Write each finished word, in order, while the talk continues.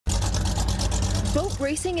Boat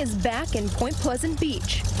racing is back in Point Pleasant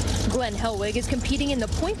Beach. Glenn Helwig is competing in the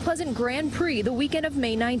Point Pleasant Grand Prix the weekend of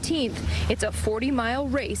May 19th. It's a 40-mile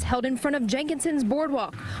race held in front of Jenkinson's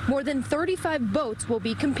boardwalk. More than 35 boats will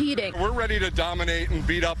be competing. We're ready to dominate and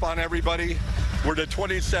beat up on everybody. We're the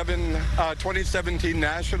 2017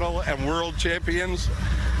 national and world champions,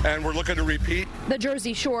 and we're looking to repeat. The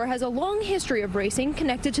Jersey Shore has a long history of racing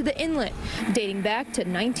connected to the inlet, dating back to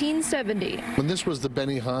 1970. When this was the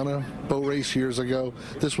Benihana boat race years ago,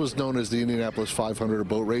 this was known as the Indianapolis 500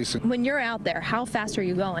 boat racing. When you're out there, how fast are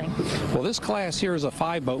you going? Well, this class here is a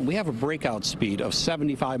 5 boat, and we have a breakout speed of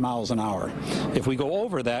 75 miles an hour. If we go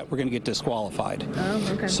over that, we're going to get disqualified.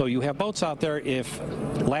 Oh, okay. So you have boats out there, if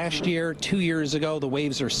last year, 2 years ago, the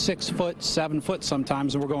waves are 6 foot, 7 foot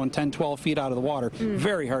sometimes, and we're going 10, 12 feet out of the water.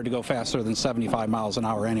 Very hard to go faster than 75 miles an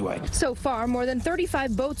hour anyway. So far, more than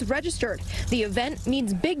 35 boats registered. The event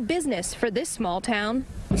means big business for this small town.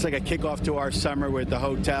 It's like a kickoff to our summer with the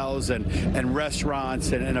hotels and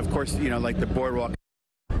restaurants and of course, you know, like the boardwalk.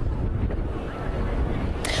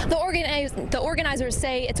 The organizers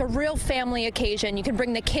say it's a real family occasion. You can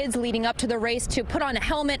bring the kids leading up to the race to put on a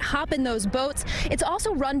helmet, hop in those boats. It's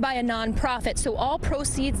also run by a nonprofit, so all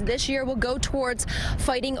proceeds this year will go towards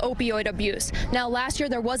fighting opioid abuse. Now, last year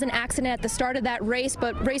there was an accident at the start of that race,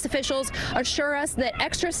 but race officials assure us that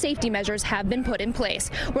extra safety measures have been put in place.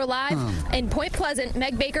 We're live in Point Pleasant.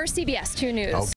 Meg Baker, CBS 2 News.